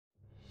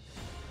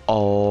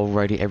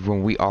Alrighty,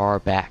 everyone, we are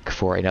back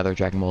for another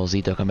Dragon Ball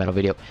Z Dokkan Battle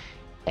video,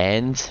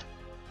 and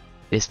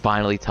it's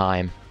finally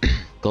time.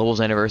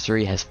 Global's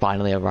anniversary has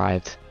finally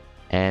arrived,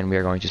 and we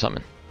are going to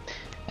summon.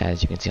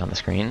 As you can see on the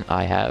screen,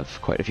 I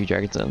have quite a few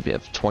Dragon Zones. We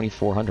have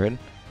 2,400.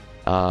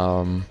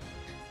 I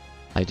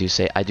do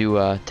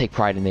take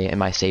pride in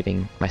my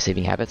saving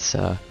habits.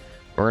 We're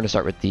going to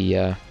start with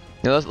the.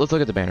 Let's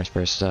look at the banners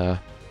first. I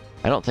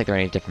don't think they're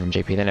any different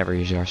from JP. They never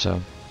usually are. So,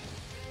 we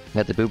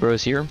got the Boo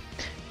Bros here.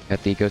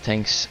 Got the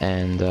Gotenks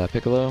and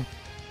Piccolo,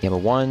 Gamma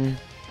 1,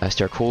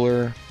 Star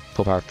Cooler,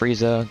 Full Power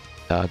Frieza,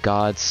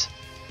 Gods,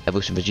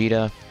 Evolution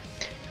Vegeta,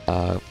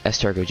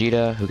 S-Tier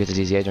Gogeta, who gets a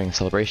ZZA during the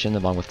celebration,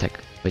 along with Tech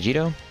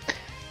Vegito,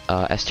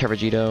 S-Tier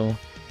Vegito,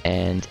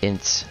 and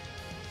Int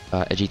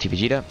a GT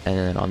Vegeta. And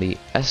then on the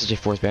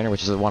SSJ4's banner,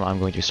 which is the one I'm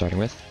going to be starting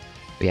with,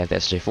 we have the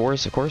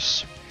SSJ4s, of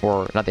course,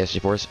 or not the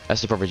SSJ4s,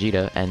 SSJ4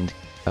 Vegeta and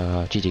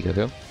GT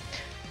Goku.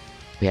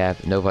 We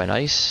have Nova and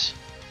Ice,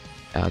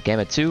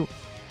 Gamma 2,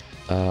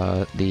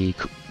 the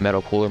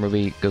Metal Cooler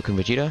movie Goku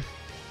Vegeta,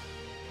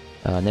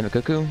 Namek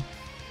Goku,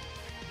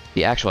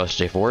 the actual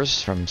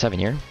SJ4s from 7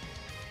 year,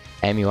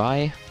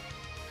 MUI,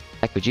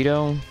 Tech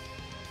Vegito,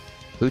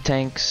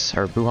 Tanks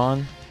or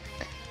Buhan,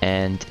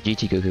 and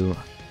GT Goku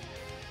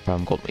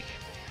from Gold Week.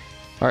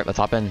 Alright, let's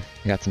hop in.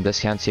 We got some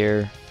discounts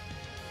here.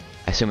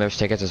 I assume there's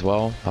tickets as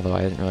well, although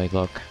I didn't really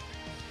look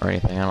or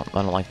anything. I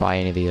don't like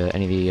buying any of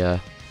the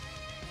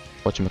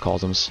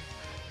whatchamacallsums,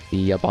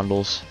 the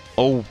bundles.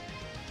 Oh,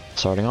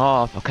 starting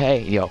off,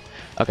 okay,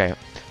 okay.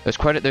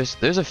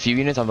 There's a few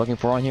units I'm looking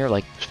for on here,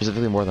 like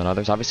specifically more than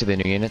others. Obviously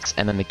the new units,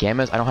 and then the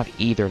Gammas. I don't have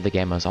either of the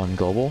Gammas on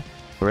Global,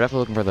 but we're definitely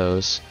looking for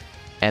those.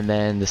 And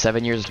then the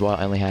 7 years as well.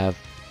 I only have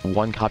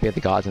 1 copy of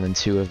the Gods and then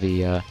 2 of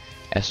the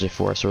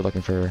SJ4. So we're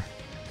looking for,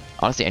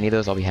 honestly, any of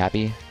those I'll be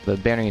happy. The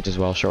banner units as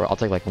well, sure. I'll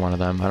take like one of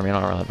them. I'm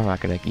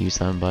not gonna use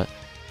them, but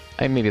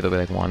maybe there'll be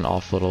like one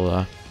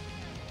offshoot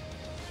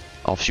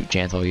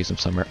chance I'll use them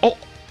somewhere. Oh.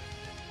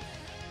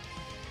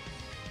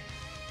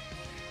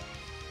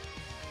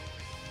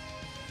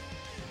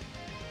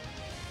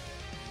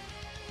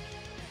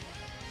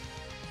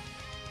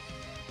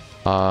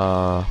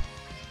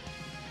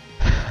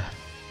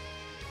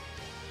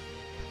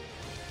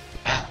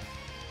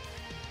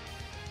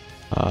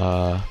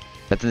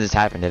 That didn't just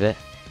happen, did it?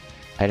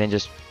 I didn't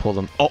just pull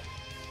them.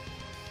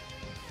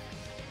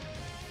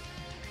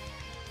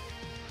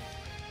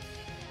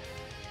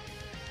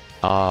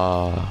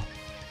 Oh!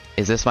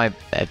 Is this my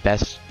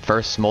best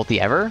first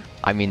multi ever?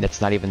 I mean,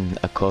 that's not even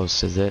a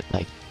close, is it?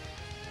 Like,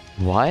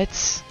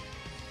 what?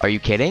 Are you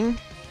kidding?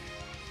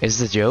 Is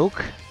this a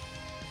joke?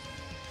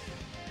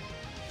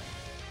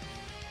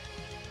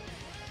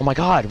 Oh my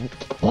god,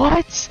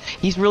 what?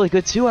 He's really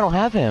good too, I don't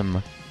have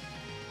him.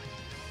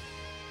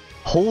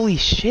 Holy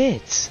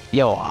shit.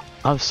 Yo,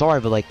 I'm sorry,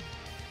 but like,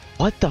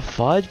 what the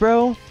fudge,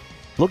 bro?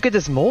 Look at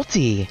this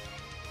multi.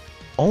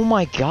 Oh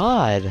my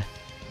god.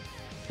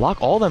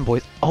 Lock all them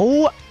boys.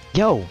 Oh,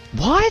 yo,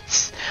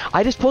 what?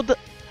 I just pulled the...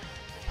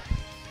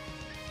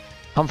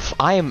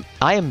 I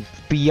am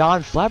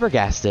beyond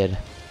flabbergasted.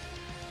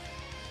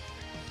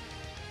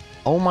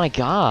 Oh my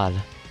god.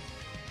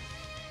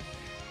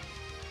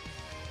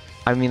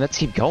 I mean, let's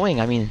keep going.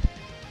 I mean,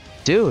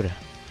 dude.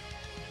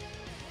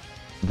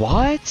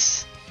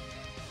 What?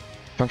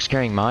 Trunks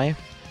carrying my...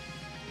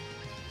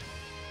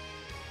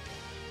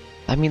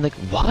 I mean, like,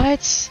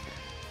 what?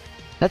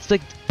 That's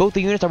like both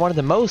the units I wanted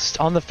the most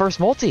on the first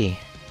multi.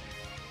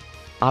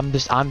 I'm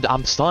stunned.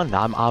 It's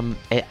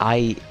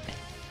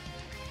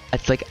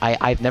like,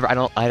 I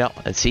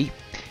don't, see?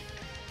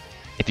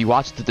 If you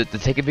watched the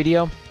ticket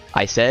video,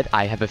 I said,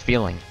 I have a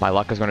feeling my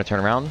luck is going to turn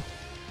around.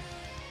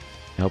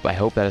 I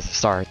hope that is the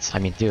start. I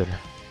mean, dude.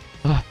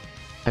 I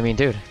mean,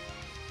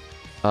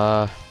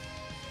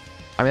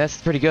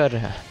 that's pretty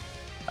good,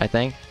 I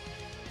think.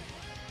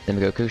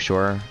 Namek Goku,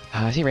 sure.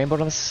 Is he rainbowed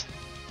on this?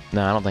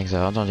 No, I don't think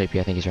so. It's on JP.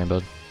 I think he's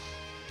rainbowed.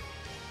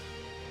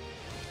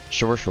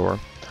 Sure.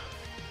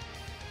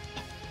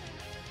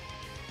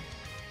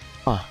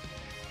 Huh.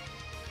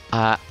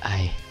 I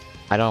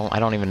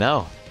don't even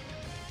know.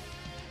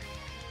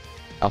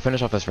 I'll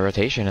finish off this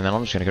rotation, and then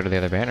I'm just gonna go to the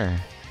other banner.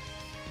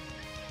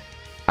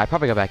 I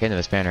probably go back into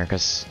this banner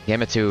because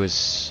Gamma 2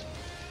 is,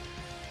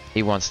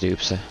 he wants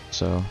dupes,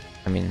 so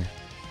I mean,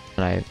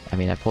 and I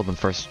pulled them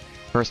first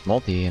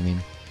multi. I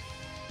mean,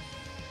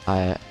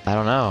 I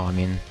don't know. I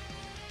mean,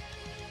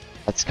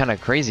 that's kind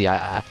of crazy.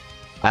 I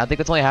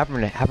think it's only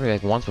happened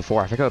like once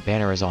before. I forget what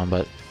banner is on,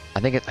 but I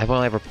think I've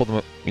only ever pulled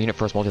the unit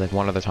first multi like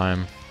one other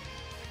time.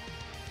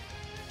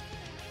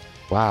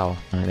 Wow,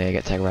 and they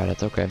get tag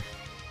rat. Okay.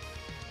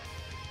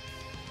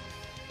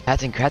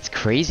 That's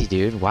crazy,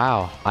 dude.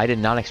 Wow, I did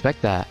not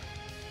expect that.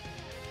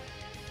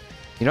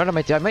 You know what I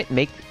might do? I might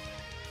make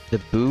the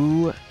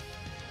Boo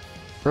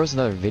Bros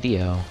another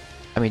video.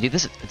 I mean, dude,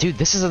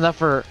 this is enough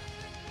for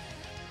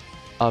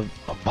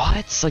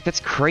what? Like, that's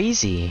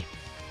crazy.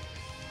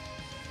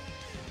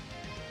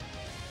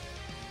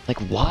 Like,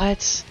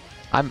 what?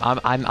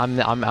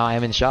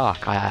 I'm in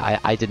shock.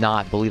 I did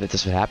not believe that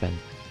this would happen.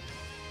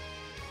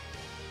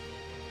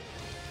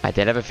 I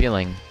did have a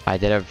feeling. I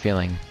did have a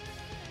feeling.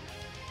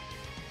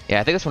 Yeah,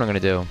 I think that's what I'm gonna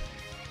do.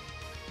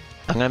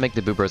 I'm gonna make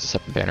the Boo Bros a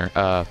separate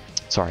banner.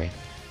 Sorry.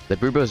 The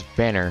Boo Bros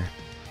banner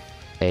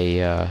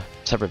a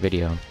separate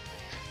video.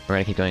 We're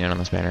gonna keep going in on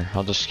this banner.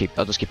 I'll just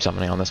keep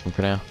summoning on this one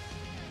for now.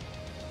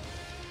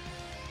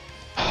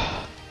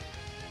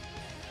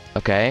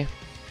 Okay.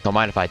 Don't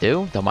mind if I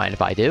do. Don't mind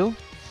if I do.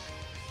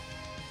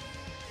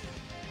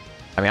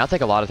 I mean, I'll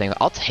take a lot of things.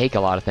 I'll take a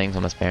lot of things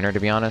on this banner, to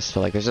be honest. But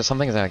like, there's just some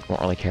things that I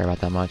won't really care about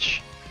that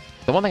much.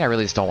 The one thing I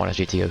really just don't want is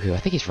GT Goku. I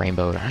think he's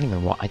rainbowed. I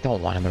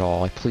don't want him at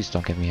all. Like, please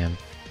don't give me him.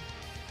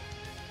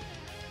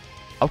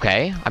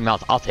 Okay.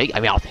 I'll take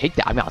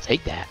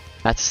that.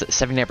 That's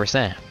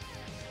 79%.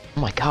 Oh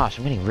my gosh,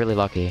 I'm getting really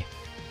lucky.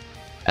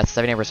 That's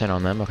 79%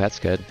 on them. Okay, that's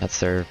good. That's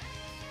their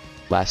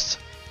last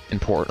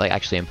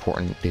actually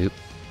important dupe.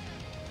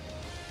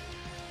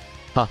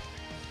 Huh.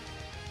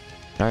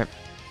 Alright.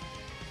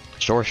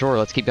 Sure,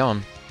 let's keep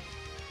going.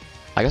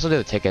 I guess I'll do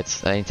the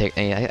tickets. I'll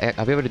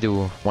be able to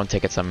do one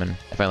ticket summon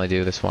if I only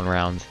do this one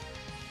round.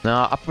 No,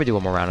 I'll probably do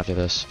one more round after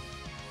this.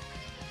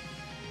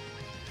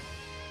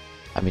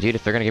 I mean, dude,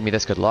 if they're gonna give me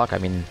this good luck, I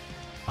mean,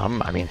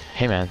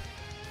 hey man.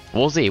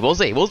 We'll see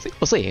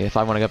if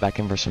I want to go back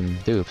in for some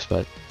dupes,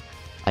 but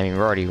I mean,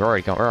 we're already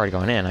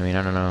going in. I mean,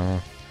 I don't know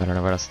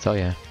what else to tell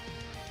you.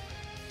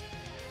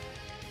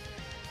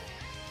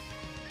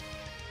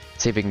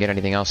 See if we can get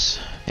anything else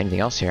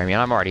here. I mean,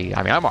 I'm not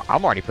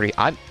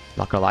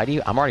gonna lie to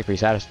you, I'm already pretty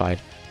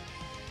satisfied.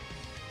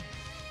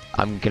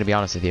 I'm gonna be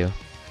honest with you.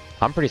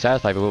 I'm pretty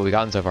satisfied with what we've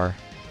gotten so far.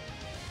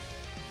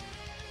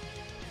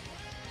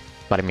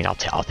 But I mean,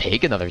 I'll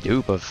take another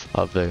dupe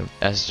of the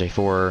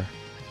SJ4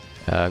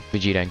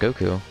 Vegeta and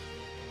Goku.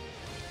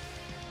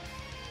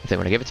 If they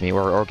want to give it to me,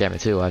 or Gamma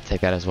 2, I'd take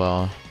that as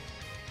well.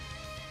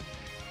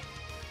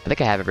 I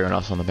think I have everyone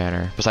else on the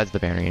banner, besides the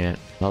banner unit.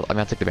 Well, I mean,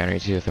 I'll take the banner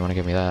unit too if they want to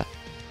give me that.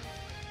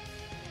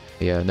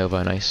 The Nova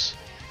and Ice.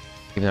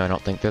 Even though I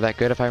don't think they're that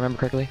good if I remember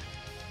correctly.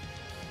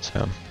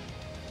 So,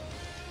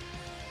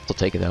 I'll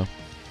take it though.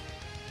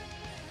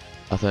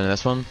 Nothing in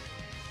this one.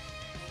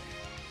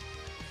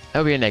 That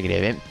would be a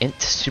negative.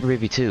 Int Super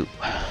Baby 2.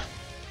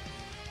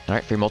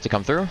 Alright, free multi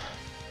come through.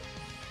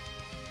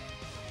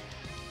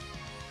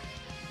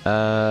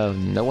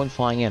 No one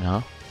flying in,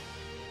 huh?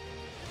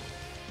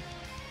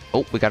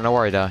 Oh, we got an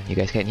Awarida. You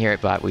guys can't hear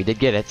it, but we did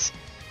get it.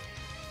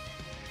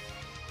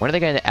 When are they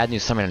going to add new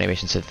summon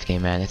animations to this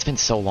game, man? It's been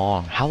so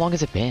long. How long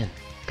has it been?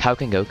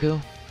 Kaioken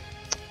Goku?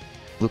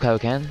 Blue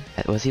Kaioken?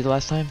 Was he the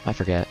last time? I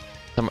forget.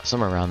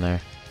 Somewhere around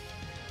there.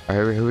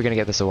 Alright, who are we going to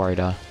get this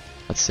Awarida?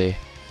 Let's see.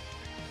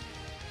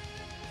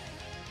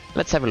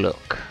 Let's have a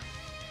look.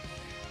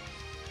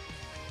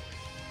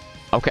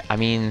 Okay, I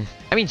mean,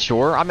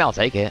 sure. I'll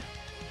take it.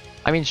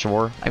 I mean,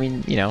 sure. I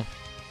mean, you know,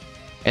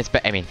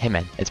 hey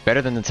man, it's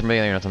better than some of the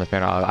other units on this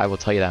banner. I will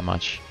tell you that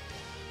much.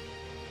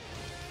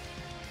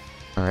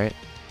 All right.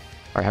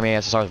 How many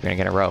SSRs are we gonna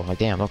get in a row? Like,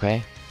 damn.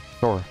 Okay.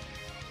 Sure.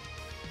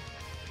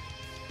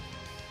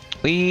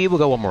 We will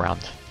go one more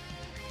round.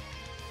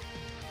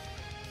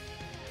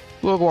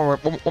 We'll go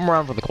one more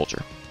round for the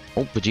culture.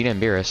 Oh, Vegeta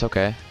and Beerus.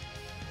 Okay.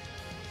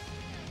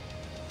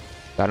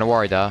 Got an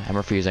Awarida. I'm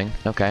refusing.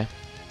 Okay.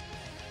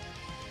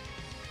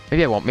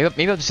 Maybe I won't.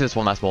 Maybe I'll just do this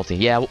one last multi.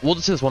 Yeah, we'll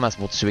just do this one last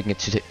multi so we can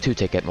get two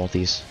ticket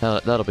multis.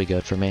 That'll be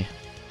good for me.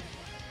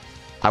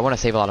 I want to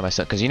save a lot of my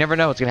stones because you never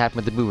know what's gonna happen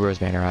with the Boo Bros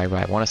banner. I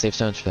want to save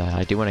stones for that.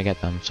 I do want to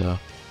get them. So.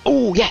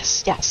 Oh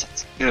yes.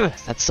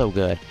 That's so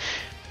good.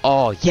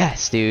 Oh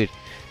yes, dude.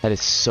 That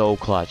is so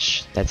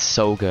clutch. That's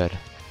so good.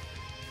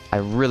 I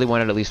really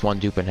wanted at least one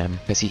dupe in him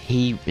because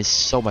he is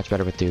so much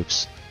better with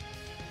dupes.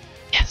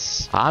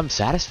 Yes, I'm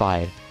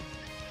satisfied.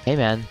 Hey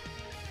man.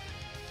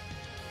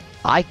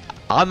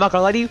 I'm not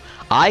gonna lie to you,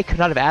 I could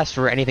not have asked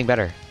for anything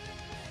better.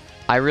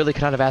 I really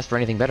could not have asked for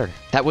anything better.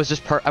 That was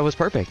just I was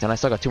perfect, and I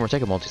still got 2 more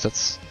ticket multis.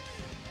 Let's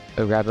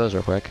go grab those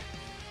real quick.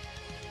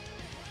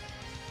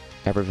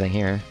 Grab everything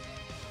here.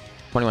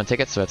 21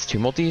 tickets, so that's 2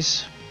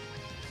 multis.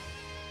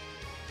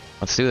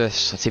 Let's do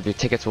this. Let's see if the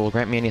tickets will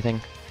grant me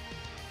anything.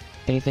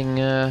 Anything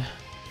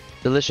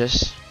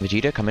delicious.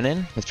 Vegeta coming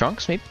in with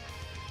Trunks, maybe.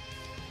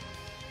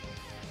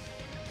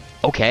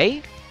 Okay,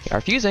 you are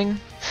fusing.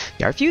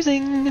 You are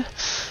fusing.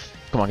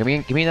 Come on, give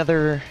me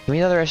another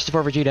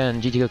S4 Vegeta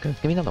and GT Goku.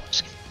 Give me another one.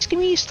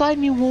 Just slide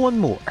me one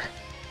more.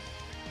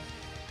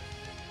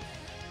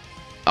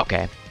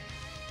 Okay.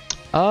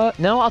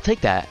 No, I'll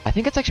take that. I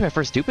think it's actually my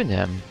first dupe into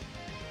him.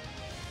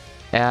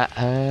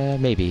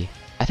 Maybe.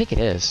 I think it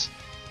is.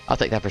 I'll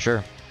take that for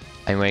sure.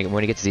 I mean,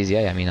 when he gets his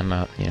EZA, I mean, I'm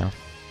not, you know.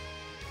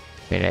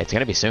 I mean, it's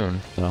gonna be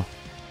soon, so.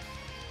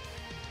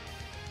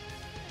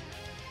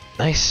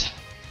 Nice.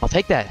 I'll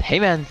take that. Hey,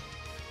 man.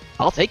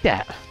 I'll take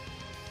that.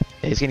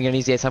 He's gonna get an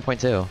EZA at some point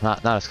too.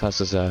 Not as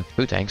close as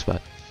Boo Tanks,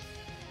 but.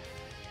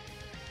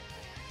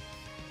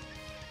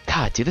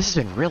 God, dude, this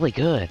has been really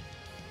good.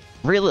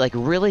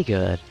 Really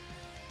good.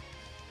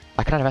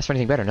 I could not have asked for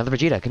anything better. Another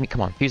Vegeta. Come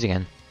on, fuse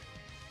again.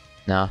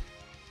 Nah.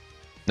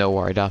 No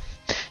worry, duh.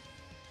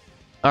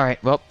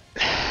 Alright, well.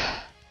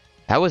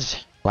 That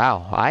was...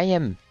 Wow, I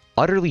am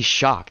utterly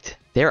shocked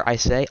dare I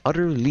say,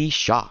 utterly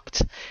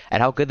shocked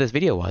at how good this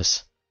video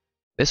was.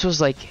 This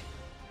was like,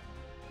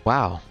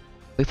 wow,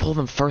 we pulled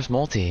them first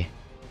multi,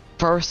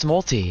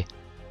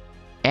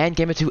 and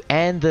Game of 2,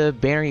 and the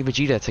banner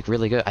Vegeta. It's like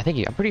really good.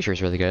 I'm pretty sure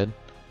it's really good.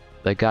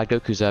 The God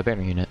Goku's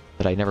banner unit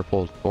that I never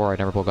pulled, or I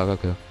never pulled God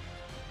Goku.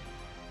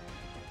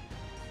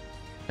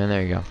 And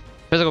there you go,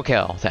 physical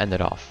kill to end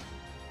it off.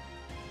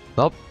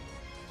 Well,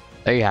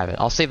 there you have it.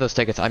 I'll save those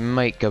tickets. I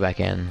might go back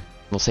in.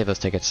 We'll save those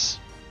tickets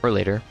for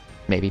later,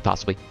 maybe,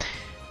 possibly.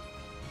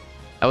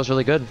 That was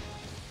really good.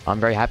 I'm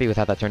very happy with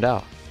how that turned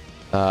out.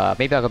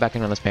 Maybe I'll go back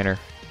in on this banner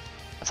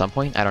at some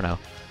point. I don't know.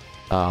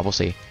 We'll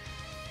see.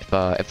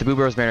 If the Boo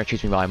Bros banner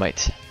treats me well, I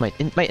might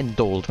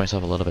indulge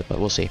myself a little bit, but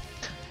we'll see.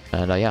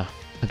 And yeah,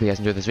 hope you guys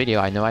enjoyed this video.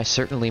 I know I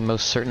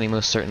most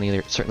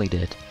certainly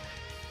did.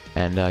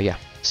 And yeah,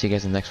 see you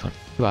guys in the next one.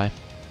 Goodbye.